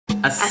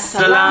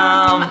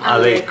Assalamu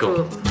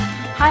alaikum.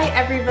 Hi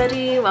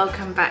everybody,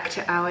 welcome back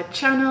to our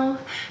channel.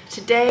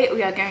 Today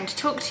we are going to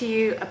talk to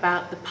you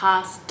about the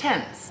past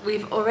tense.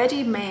 We've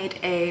already made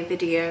a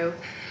video,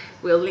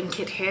 we'll link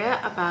it here,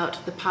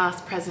 about the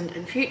past, present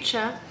and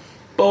future.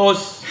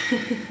 Pause.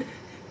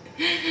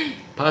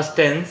 Past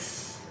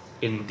tense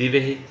in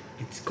Dhivehi,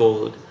 it's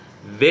called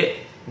ve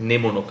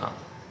nimunukan.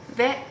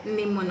 Ve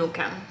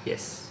nimunukan.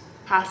 Yes.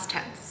 Past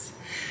tense.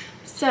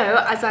 So,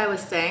 as I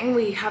was saying,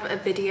 we have a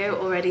video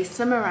already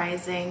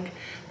summarizing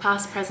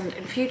past, present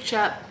and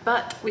future,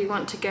 but we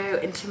want to go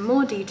into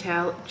more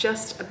detail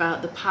just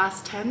about the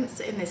past tense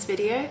in this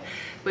video.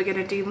 We're going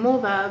to do more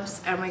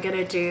verbs and we're going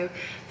to do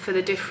for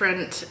the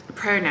different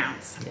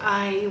pronouns. Yeah.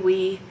 I,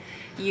 we,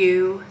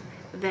 you,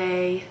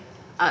 they,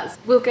 us.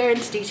 We'll go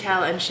into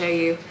detail and show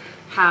you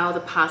how the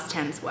past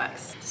tense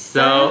works.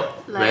 So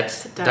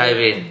let's dive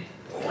in.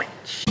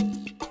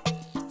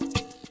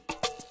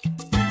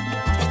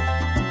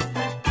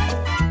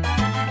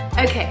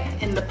 Okay,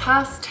 in the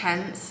past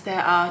tense,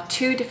 there are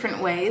two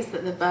different ways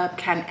that the verb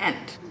can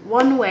end.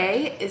 One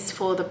way is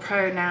for the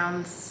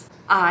pronouns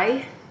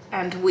I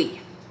and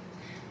we.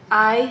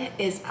 I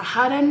is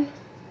aharen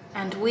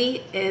and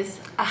we is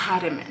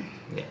aharimen.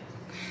 Yeah.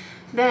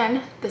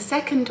 Then the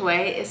second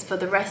way is for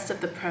the rest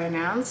of the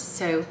pronouns,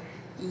 so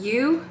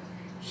you,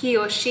 he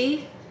or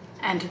she,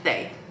 and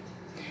they.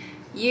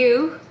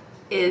 You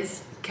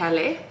is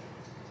kale,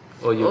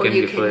 Or you can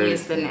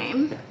use the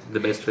name. Yeah, the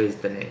best way is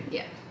the name.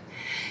 Yeah.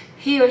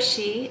 He or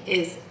she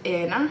is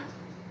ena,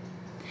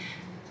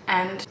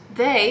 and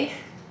they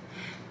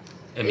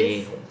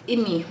is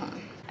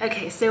imihon.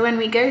 Okay, so when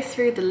we go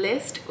through the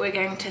list, we're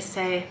going to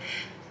say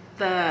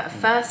the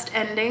first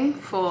ending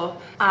for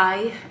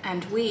I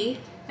and we,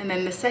 and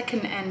then the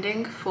second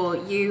ending for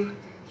you,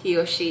 he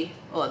or she,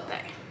 or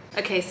they.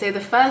 Okay, so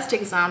the first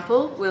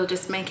example, we'll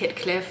just make it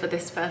clear for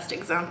this first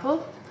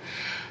example.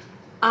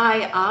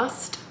 I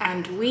asked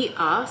and we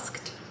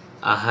asked.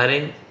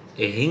 Aharen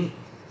ehin.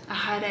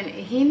 Aharen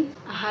ihin,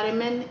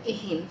 aharimen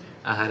ihin.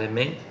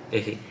 Aharimen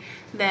ehi.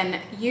 Then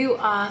you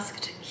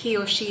asked, he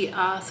or she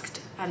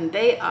asked, and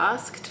they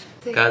asked.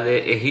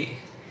 Kale ehi.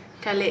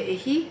 Kale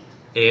ihi.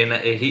 Ena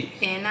ehi.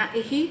 Ena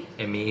ihi.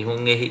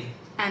 Emihun ehi.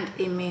 And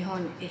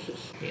imihun ihi.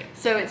 Yeah.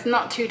 So it's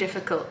not too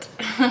difficult.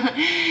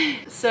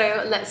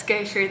 So let's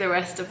go through the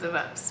rest of the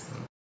verbs.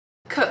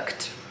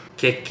 Cooked.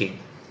 Kekking.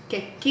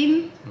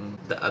 Kekkin.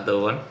 The other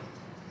one.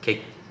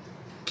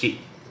 Kekki.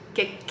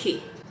 Kekki.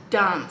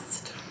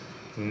 Danced.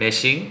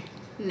 Neshin.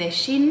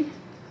 Neshin.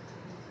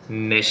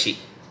 Neshi.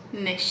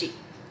 Neshi.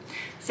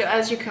 So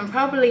as you can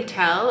probably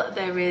tell,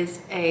 there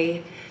is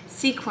a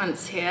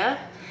sequence here.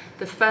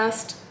 The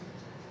first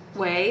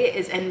way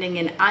is ending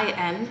in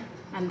in,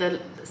 and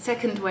the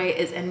second way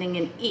is ending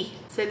in I.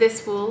 So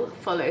this will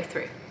follow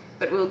through,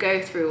 but we'll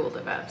go through all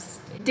the verbs.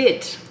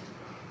 Did.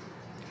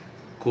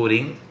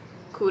 Kurin.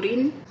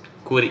 Kurin.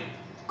 Kuri.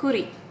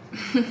 Kuri.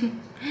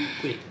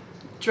 Kuri.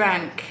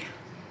 Drank.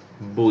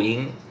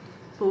 Buing.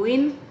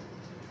 Buin.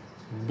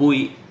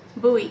 Bui.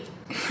 Bui.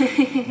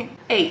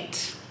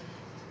 Ate.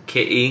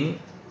 Keing.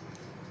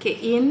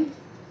 Kein.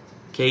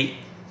 Kei.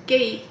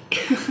 Gei.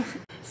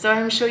 So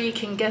I'm sure you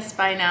can guess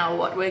by now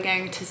what we're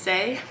going to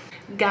say.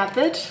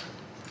 Gathered.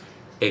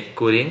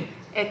 Ekkurin.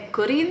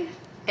 Ekkurin.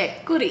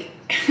 Ekkuri.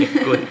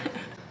 Ekkuri.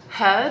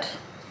 Heard.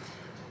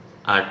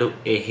 Adu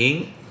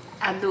ehin.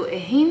 Adu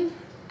ehin.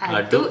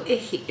 Adu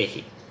ehi.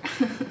 Ehi.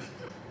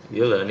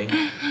 You're learning.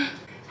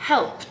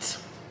 Helped.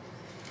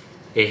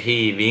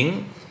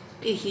 Ehiving.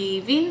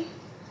 Ehivin.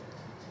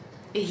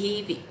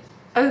 Ehivi.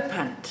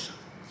 Opened.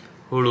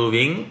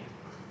 Huluving.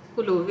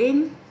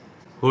 Huluvin.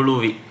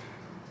 Huluvi.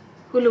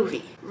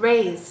 Huluvi.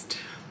 Raised.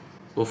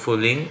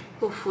 Ufuling.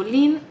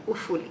 Ufulin.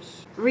 Ufuli.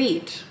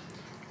 Read.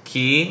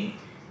 Kiing.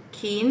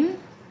 Kin.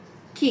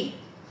 Ki.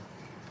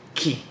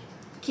 Ki.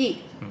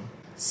 Ki.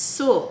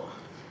 Saw.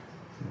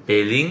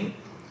 Belling.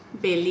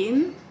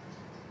 Belin.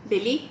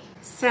 Billy.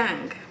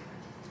 Sang.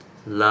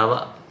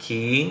 Lava.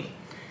 Kiing.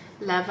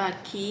 Lava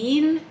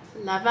kiin.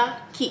 Lava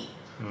ki.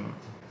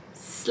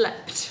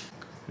 Slept.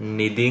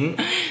 Niding.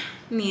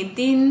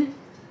 Nidin.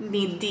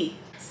 Nidi.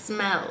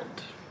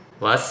 Smelled.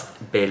 Was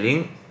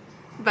belling.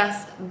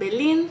 Was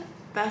belin.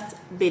 Was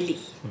belly.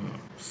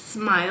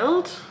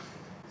 Smiled.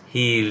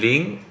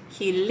 Healing.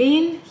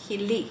 Hilin.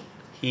 Hili.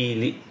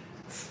 Heali.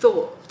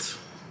 Thought.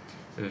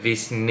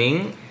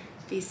 Visning.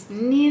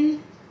 Visnin.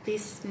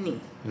 Visni.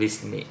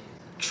 Visni.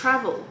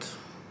 Traveled.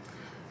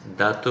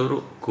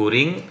 Daturu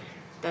kuring.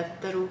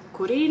 Dattaru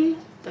kurin.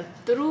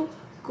 Dattaru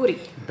kuri.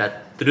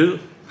 Datru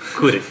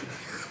kuri.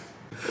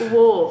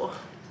 Wore.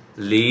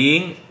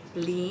 Lean.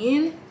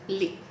 Lean.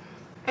 Li.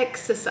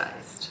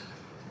 Exercised.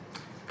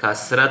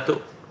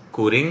 Kasratu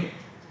kuring.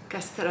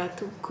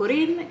 Kasratu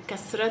kurin.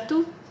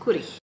 Kasratu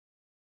kuri.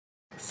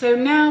 So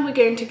now we're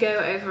going to go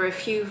over a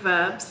few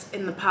verbs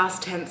in the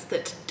past tense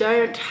that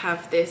don't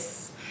have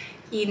this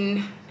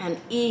in and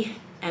I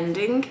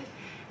ending.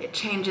 It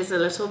changes a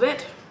little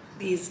bit.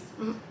 These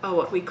are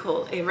what we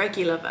call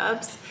irregular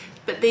verbs.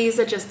 But these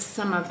are just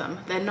some of them.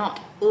 They're not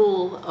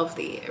all of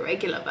the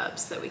irregular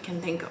verbs that we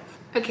can think of.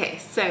 Okay,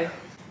 so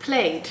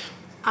played.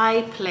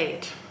 I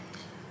played.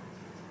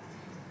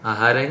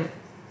 Aharen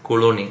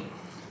kulunin.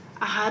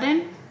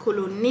 Aharen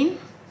kulunin,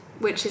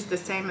 which is the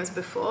same as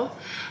before.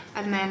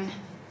 And then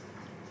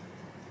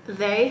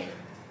they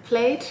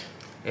played.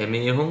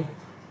 Emihun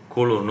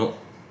kulunu.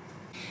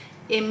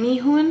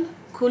 Emihun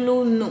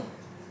kulunu.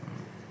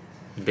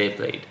 They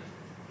played.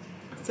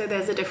 So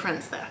there's a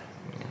difference there.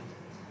 Yeah.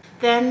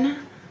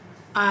 Then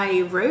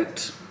I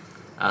wrote.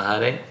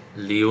 Aharen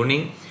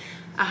liunin.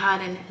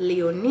 Aharen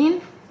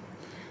liunin.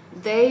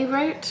 They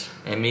wrote.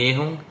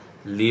 Emihun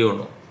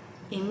liunu.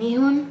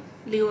 Emihun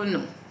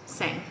liunu.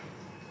 Same.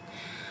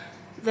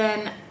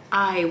 Then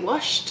I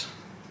washed.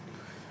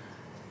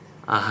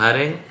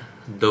 Aharen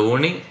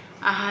dowunin.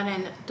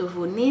 Aharen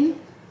duvunin.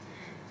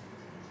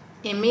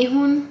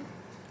 Emihun.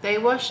 They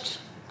washed.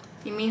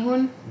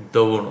 Emihun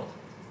Dowunu.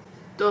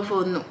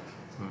 dovunu.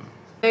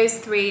 Those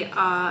three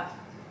are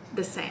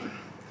the same.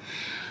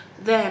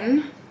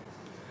 Then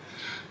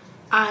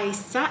I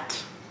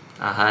sat.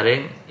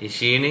 Aharen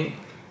ishinin.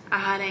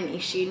 Aharen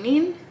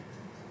ishinin.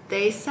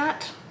 They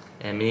sat.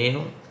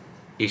 Emihun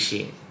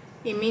ishin.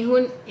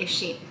 Emihun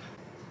ishin.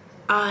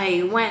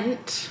 I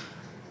went.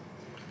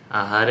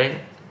 Aharen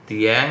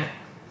tiang.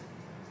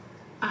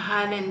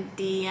 Aharen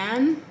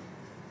dian.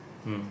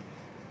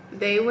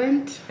 They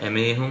went.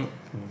 Emihun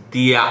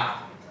dia.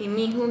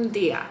 Emihun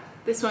dia.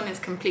 This one is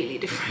completely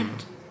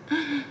different.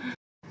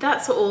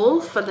 That's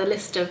all for the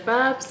list of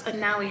verbs, and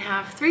now we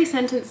have 3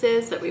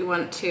 sentences that we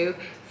want to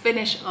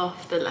finish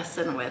off the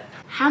lesson with.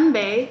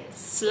 Hanbei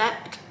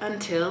slept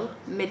until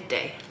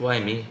midday. Why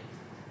me?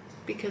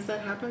 Because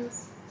that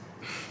happens.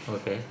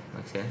 Okay,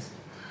 makes sense.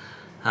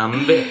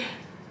 Hambe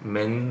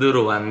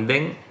menduru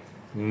wanden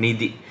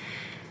nidi.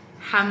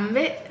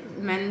 Hanbei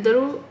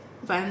menduru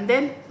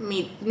vanden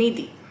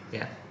nidi.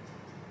 Yeah.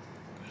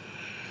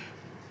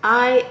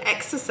 I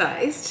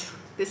exercised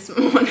this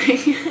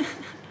morning.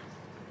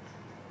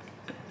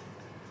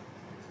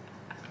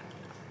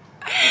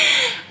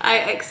 I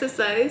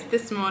exercised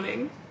this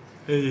morning.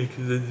 Hey,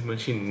 this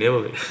machine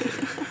never works.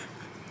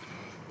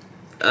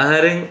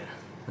 Aharen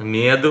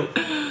miyadu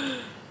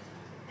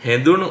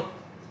hendunu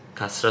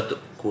kasratu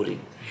kurin.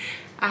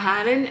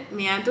 Aharen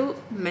miyadu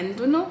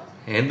mendunu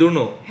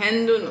Hendunu.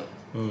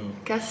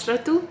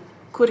 kasratu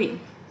kurin.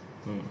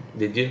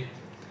 Did you?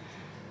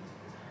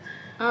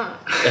 Ah.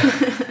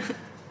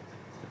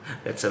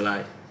 That's a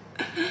lie.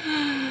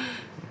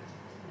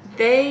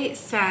 They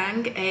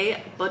sang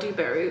a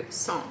Boduberu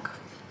song.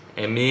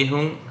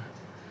 Emihun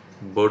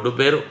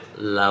boduberu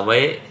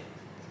lavae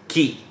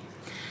ki.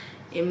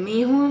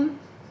 Emihun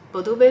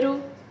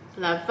Boduberu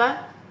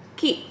lava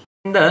ki.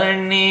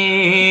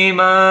 Chandani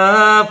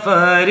ma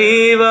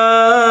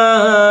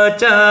pariva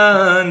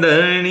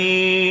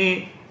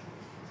chandani.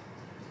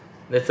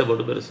 That's a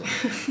boduberu song.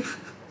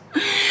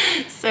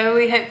 So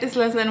we hope this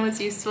lesson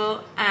was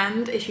useful,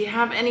 and if you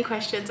have any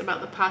questions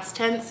about the past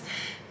tense,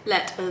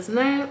 let us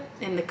know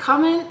in the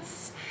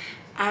comments.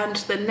 And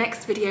the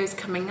next videos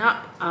coming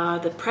up are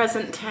the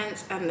present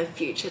tense and the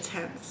future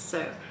tense.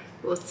 So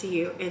we'll see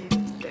you in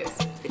those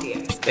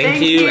videos.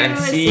 Thank you and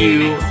see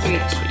you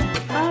next week.